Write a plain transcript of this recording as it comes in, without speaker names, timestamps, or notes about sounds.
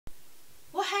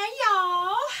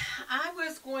I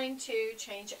was going to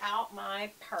change out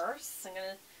my purse. I'm going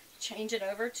to change it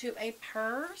over to a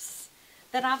purse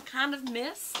that I've kind of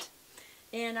missed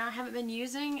and I haven't been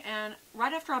using. And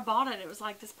right after I bought it, it was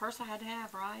like this purse I had to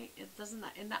have, right? Isn't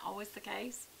that always the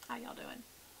case? How y'all doing?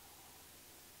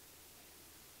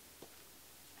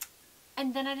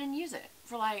 And then I didn't use it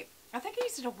for like, I think I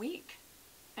used it a week.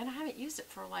 And I haven't used it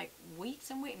for like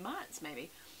weeks and months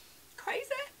maybe. Crazy.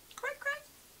 Crazy.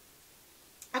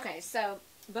 Okay, so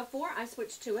before I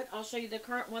switch to it, I'll show you the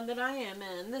current one that I am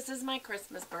in. This is my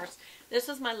Christmas purse. This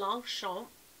is my Longchamps.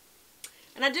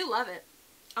 And I do love it.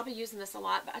 I'll be using this a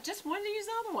lot, but I just wanted to use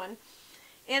the other one.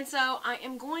 And so I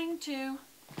am going to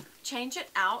change it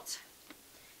out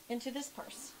into this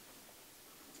purse.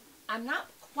 I'm not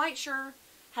quite sure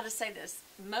how to say this.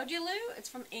 MODALU, it's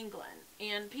from England.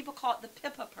 And people call it the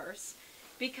PIPPA purse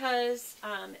because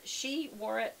she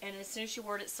wore it, and as soon as she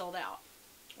wore it, it sold out.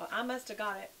 Well, I must have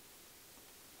got it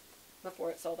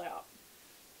before it sold out.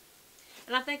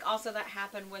 And I think also that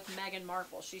happened with Meghan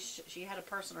Markle. She had a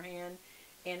purse in her hand,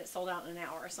 and it sold out in an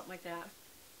hour or something like that.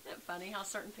 Isn't it funny how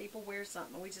certain people wear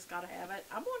something and we just got to have it?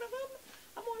 I'm one of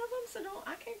them, so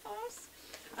I can't fuss.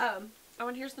 Oh,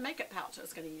 and here's the makeup pouch I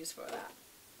was going to use for that.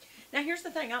 Now, here's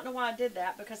the thing. I don't know why I did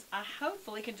that, because I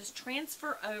hopefully can just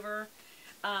transfer over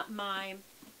my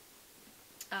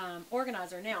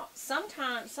organizer. Now,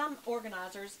 sometimes, some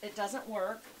organizers, it doesn't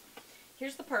work.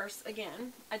 Here's the purse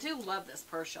again. I do love this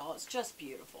purse, y'all. It's just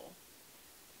beautiful.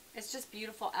 It's just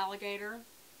beautiful alligator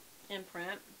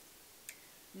imprint.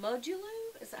 MODALU?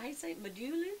 Is that how you say it?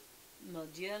 MODALU?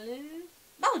 MODALU?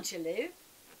 MODALU?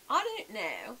 I don't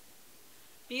know.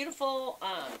 Beautiful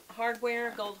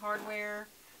hardware, gold hardware.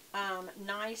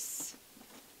 Nice.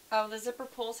 Oh, the zipper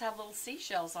pulls have little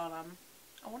seashells on them.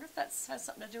 I wonder if that has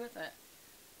something to do with it.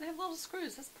 They have little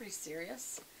screws. That's pretty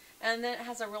serious. And then it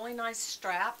has a really nice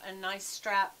strap and nice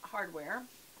strap hardware.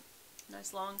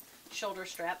 Nice long shoulder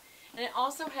strap. And it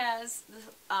also has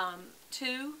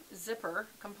two zipper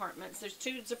compartments. There's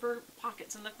two zipper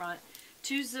pockets in the front,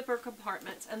 two zipper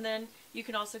compartments, and then you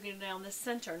can also get it down the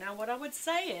center. Now, what I would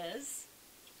say is,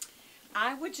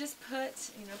 I would just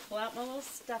put, pull out my little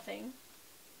stuffing.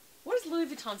 What is Louis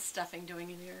Vuitton stuffing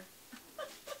doing in here?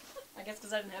 I guess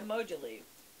because I didn't have MODALU.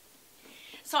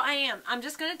 So I'm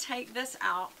just going to take this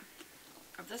out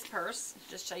of this purse,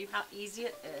 just show you how easy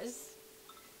it is,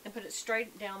 and put it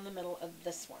straight down the middle of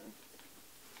this one.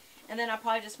 And then I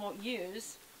probably just won't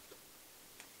use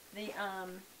the,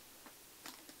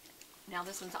 now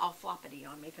this one's all floppity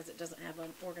on me because it doesn't have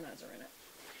an organizer in it.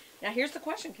 Now here's the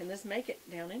question, can this make it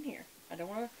down in here? I don't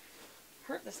want to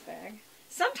hurt this bag.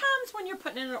 Sometimes when you're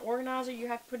putting in an organizer, you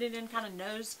have to put it in kind of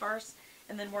nose first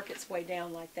and then work its way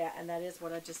down like that. And that is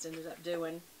what I just ended up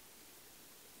doing.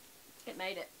 It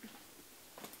made it.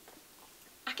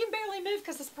 I can barely move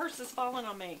because this purse is falling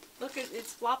on me. Look,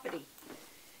 it's floppity.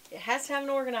 It has to have an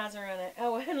organizer in it.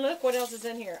 Oh, and look what else is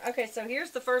in here. Okay, so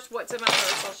here's the first what's in my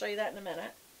purse. I'll show you that in a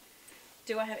minute.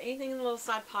 Do I have anything in the little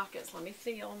side pockets? Let me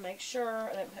feel, make sure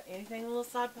I don't put anything in the little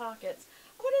side pockets.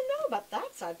 I want to know about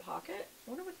that side pocket. I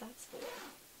wonder what that's for.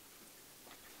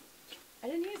 I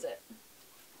didn't use it.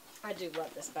 I do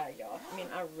love this bag, y'all. I mean,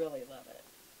 I really love it.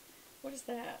 What is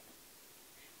that?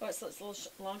 Oh, it's this little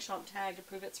Longchamps tag to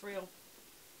prove it's real.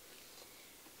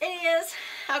 It is.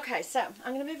 Okay, so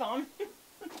I'm going to move on.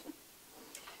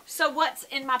 So what's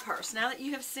in my purse? Now that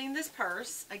you have seen this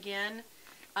purse, again,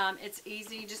 it's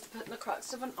easy just to put in the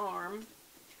crux of an arm.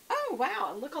 Oh, wow,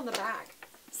 and look on the back.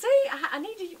 See, I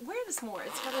need to wear this more.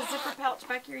 It's got a zipper pouch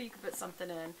back here you can put something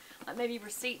in. Like maybe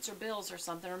receipts or bills or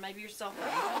something, or maybe your cell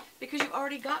phone. Because you've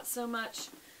already got so much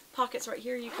pockets right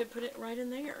here, you could put it right in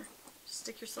there. Just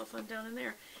stick your cell phone down in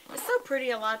there. It's so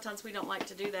pretty, a lot of times we don't like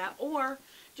to do that. Or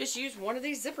just use one of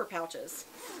these zipper pouches.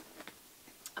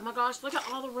 Oh my gosh, look at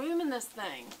all the room in this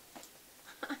thing.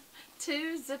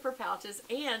 2 zipper pouches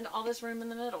and all this room in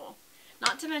the middle.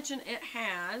 Not to mention it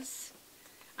has,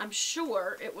 I'm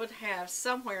sure it would have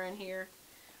somewhere in here,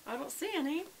 I don't see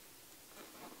any.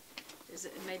 Is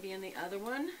it maybe in the other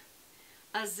one?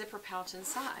 A zipper pouch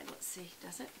inside. Let's see,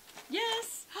 does it?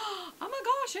 Yes! Oh my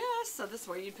gosh, yes! So this is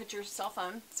where you put your cell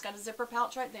phone. It's got a zipper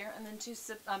pouch right there, and then 2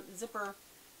 zipper,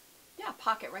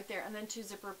 pocket right there, and then 2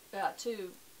 zipper, 2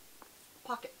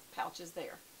 pocket pouches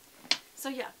there. So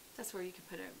yeah, that's where you can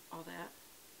put all that.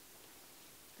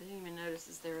 I didn't even notice,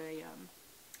 is there a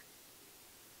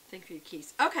thing for your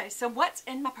keys. Okay, so what's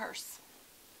in my purse?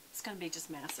 It's going to be just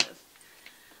massive.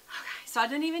 Okay, so I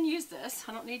didn't even use this.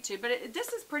 I don't need to, but this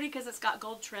is pretty because it's got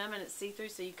gold trim and it's see-through,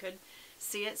 so you could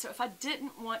see it. So if I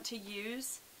didn't want to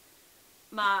use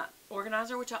my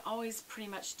organizer, which I always pretty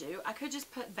much do. I could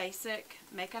just put basic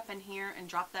makeup in here and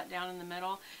drop that down in the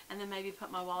middle, and then maybe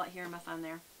put my wallet here and my phone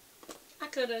there. I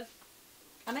could have.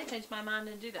 I may change my mind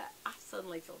and do that. I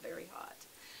suddenly feel very hot.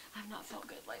 I've not felt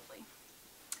good lately.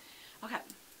 Okay,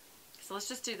 so let's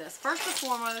just do this. First and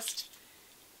foremost,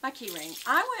 my key ring.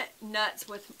 I went nuts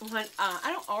with when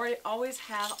I don't always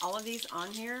have all of these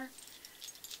on here,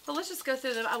 but let's just go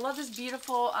through them. I love this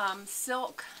beautiful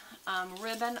silk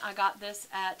ribbon. I got this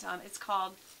at it's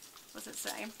called, what's it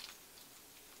say?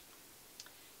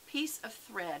 Piece of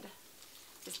Thread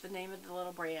is the name of the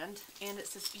little brand, and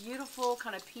it's this beautiful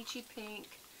kind of peachy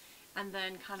pink, and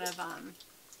then kind of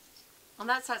on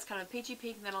that side it's kind of peachy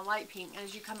pink and then a light pink, and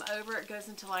as you come over it goes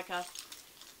into like a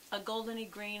goldeny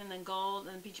green, and then gold,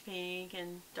 and peachy pink,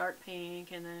 and dark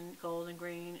pink, and then gold and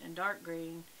green, and dark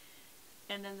green,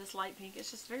 and then this light pink.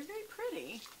 It's just very, very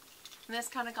pretty. And this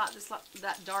kind of got this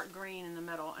that dark green in the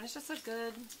middle, and it's just a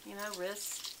good, you know,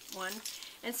 wrist one.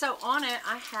 And so on it,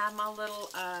 I have my little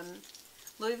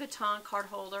Louis Vuitton card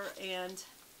holder, and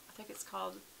I think it's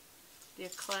called the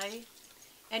Clay.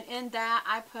 And in that,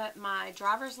 I put my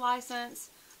driver's license,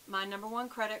 my #1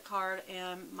 credit card,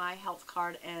 and my health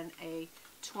card, and a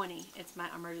 20. It's my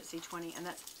emergency 20, and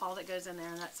that's all that goes in there,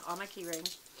 and that's on my key ring.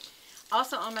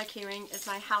 Also on my key ring is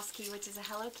my house key, which is a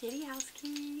Hello Kitty house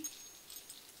key.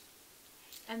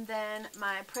 And then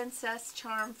my princess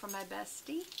charm from my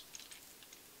bestie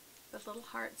with little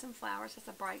hearts and flowers. That's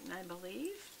a Brighton, I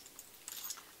believe.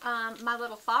 My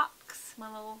little fox,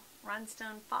 my little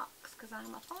rhinestone fox, because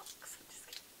I'm a fox. Just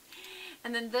kidding.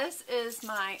 And then this is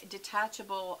my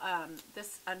detachable,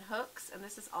 this unhooks, and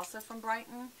this is also from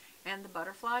Brighton, and the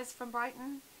butterflies from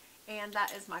Brighton, and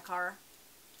that is my car,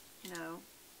 you know,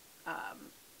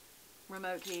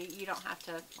 remote key. You don't have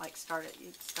to like start it.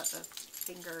 You just got the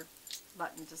finger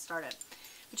button to start it,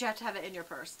 but you have to have it in your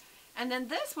purse. And then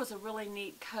this was a really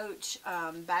neat Coach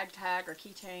bag tag or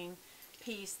keychain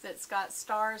piece that's got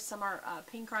stars. Some are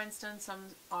pink rhinestones,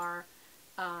 some are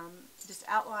just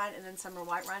outlined, and then some are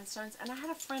white rhinestones. And I had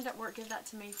a friend at work give that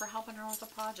to me for helping her with a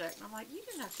project, and I'm like, you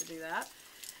didn't have to do that.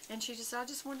 And she just said, I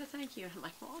just wanted to thank you. And I'm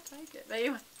like, well, I'll take it. But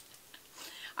anyway.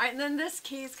 Alright, and then this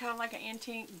key is kind of like an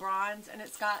antique bronze, and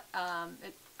it's got,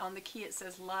 on the key it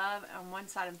says love on one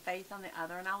side and faith on the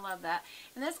other, and I love that.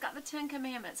 And it's got the 10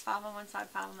 Commandments, 5 on one side,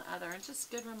 5 on the other, and it's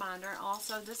just a good reminder.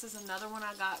 Also, this is another one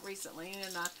I got recently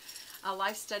in a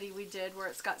life study we did where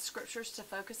it's got scriptures to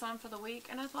focus on for the week,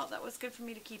 and I thought that was good for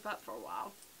me to keep up for a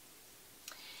while.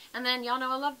 And then, y'all know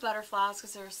I love butterflies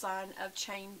because they're a sign of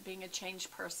being a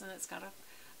changed person. It's got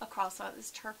a cross out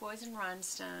this turquoise and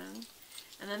rhinestone.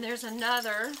 And then there's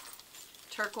another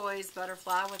turquoise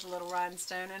butterfly with a little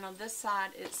rhinestone. And on this side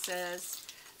it says,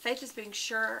 faith is being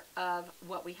sure of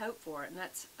what we hope for. And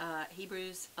that's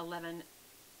Hebrews 11:1.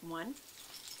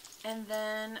 And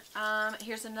then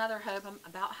here's another hope.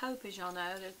 About hope, as y'all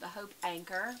know. There's the hope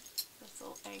anchor. This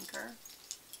little anchor.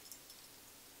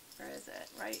 Where is it?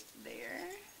 Right there.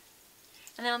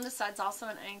 And then on this side's also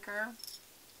an anchor.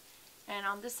 And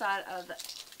on this side of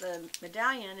the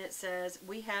medallion, it says,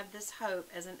 we have this hope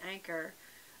as an anchor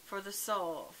for the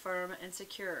soul, firm and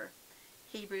secure.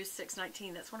 Hebrews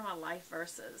 6:19. That's one of my life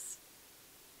verses.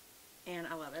 And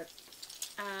I love it.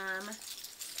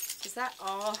 Is that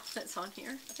all that's on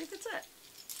here? I think that's it.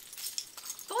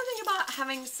 The only thing about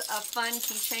having a fun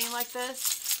keychain like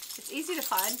this, it's easy to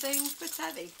find things, but it's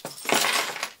heavy.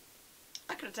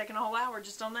 I could have taken a whole hour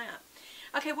just on that.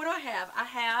 Okay, what do I have? I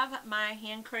have my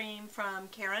hand cream from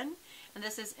Karen, and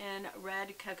this is in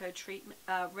red cocoa treatment,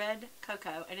 red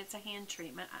cocoa, and it's a hand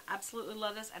treatment. I absolutely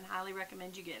love this and highly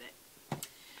recommend you get it.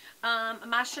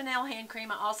 My Chanel hand cream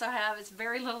I also have. It's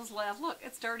very little is left. Look,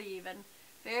 it's dirty even.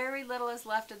 Very little is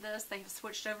left of this. They have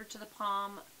switched over to the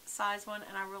palm size one,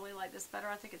 and I really like this better.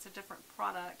 I think it's a different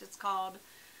product. It's called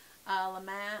La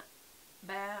Main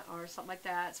or something like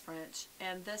that. It's French.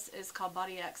 And this is called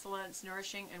Body Excellence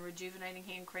Nourishing and Rejuvenating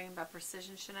Hand Cream by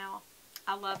Precision Chanel.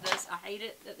 I love this. I hate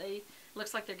it that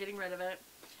looks like they're getting rid of it.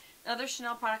 Another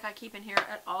Chanel product I keep in here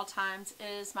at all times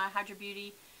is my Hydra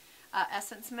Beauty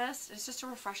Essence Mist. It's just a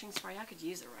refreshing spray. I could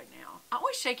use it right now. I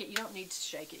always shake it. You don't need to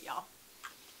shake it, y'all.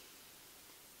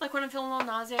 Like when I'm feeling a little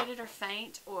nauseated or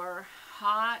faint or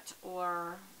hot,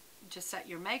 or just set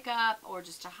your makeup, or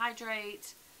just to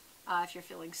hydrate. If you're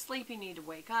feeling sleepy, you need to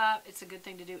wake up. It's a good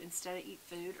thing to do instead of eat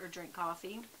food or drink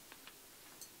coffee.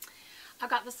 I've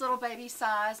got this little baby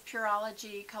size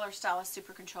Pureology Color Stylist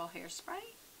Super Control Hairspray.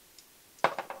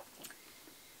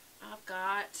 I've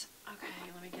got, okay,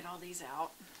 let me get all these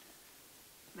out.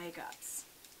 Makeups.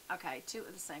 Okay, 2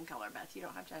 of the same color, Beth. You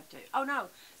don't have to have 2. Oh, no.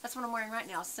 That's what I'm wearing right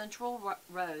now. Central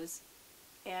Rose.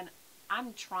 And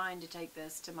I'm trying to take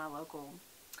this to my local,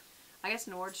 I guess,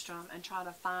 Nordstrom, and try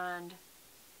to find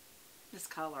this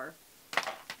color.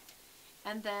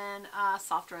 And then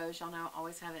Soft Rose, y'all know I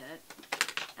always have it.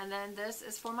 And then this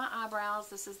is for my eyebrows.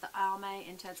 This is the Almay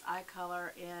Intense Eye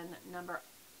Color in number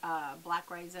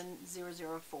Black Raisin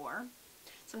 004.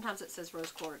 Sometimes it says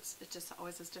Rose Quartz. It just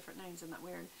always has different names. Isn't that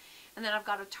weird? And then I've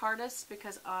got a Tardis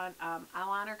because on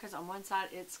eyeliner, because on one side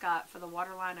it's got, for the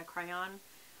waterline, a crayon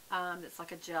that's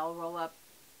like a gel roll-up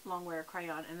long wear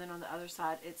crayon, and then on the other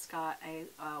side it's got a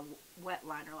wet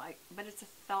liner, but it's a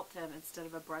felt tip instead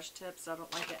of a brush tip, so I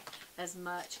don't like it as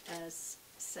much as,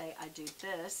 say, I do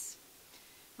this,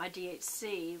 my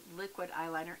DHC Liquid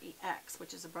Eyeliner EX,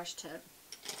 which is a brush tip.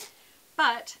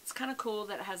 But it's kind of cool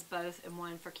that it has both in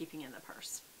one for keeping in the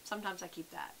purse. Sometimes I keep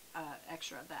that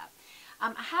extra of that. I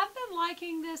have been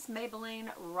liking this Maybelline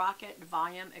Rocket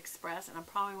Volume Express, and I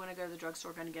probably want to go to the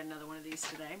drugstore. Going to get another one of these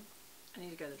today. I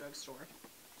need to go to the drugstore.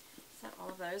 Is that all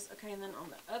of those? Okay, and then on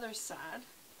the other side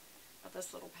of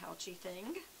this little pouchy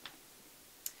thing,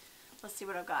 let's see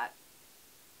what I've got.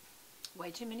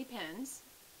 Way too many pens.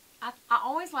 I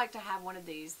always like to have one of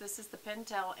these. This is the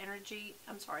Pentel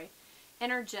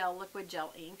Energel Liquid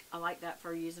Gel Ink. I like that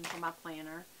for using for my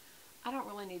planner. I don't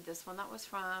really need this one. That was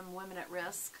from Women at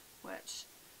Risk, which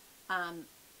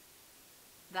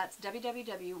that's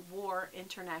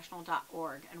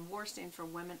www.warinternational.org, and WAR stands for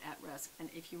Women at Risk. And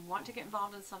if you want to get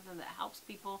involved in something that helps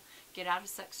people get out of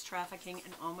sex trafficking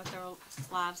and on with their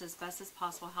lives as best as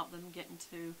possible, help them get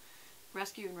into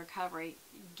rescue and recovery,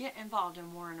 get involved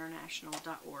in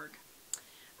warinternational.org.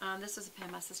 This is a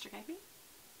pen my sister gave me.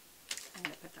 I'm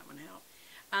going to put that one out.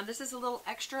 This is a little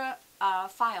extra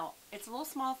file. It's a little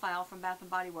small file from Bath &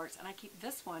 Body Works, and I keep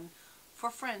this one for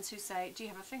friends who say, do you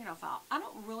have a fingernail file? I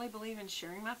don't really believe in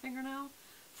sharing my fingernail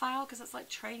file because it's like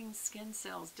trading skin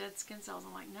cells, dead skin cells.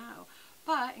 I'm like, no.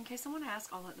 But in case someone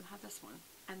asks, I'll let them have this one,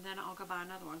 and then I'll go buy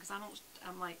another one because I'm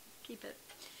like, keep it.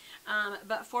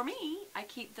 But for me, I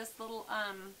keep this little,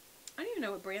 I don't even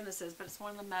know what brand this is, but it's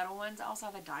one of the metal ones. I also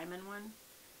have a diamond one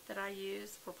that I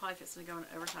use. We're probably fixing to go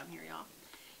into overtime here, y'all.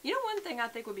 You know, one thing I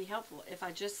think would be helpful if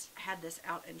I just had this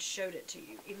out and showed it to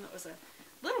you, even though it was a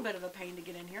little bit of a pain to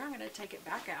get in here. I'm going to take it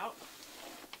back out.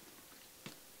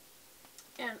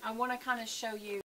 And I want to kind of show you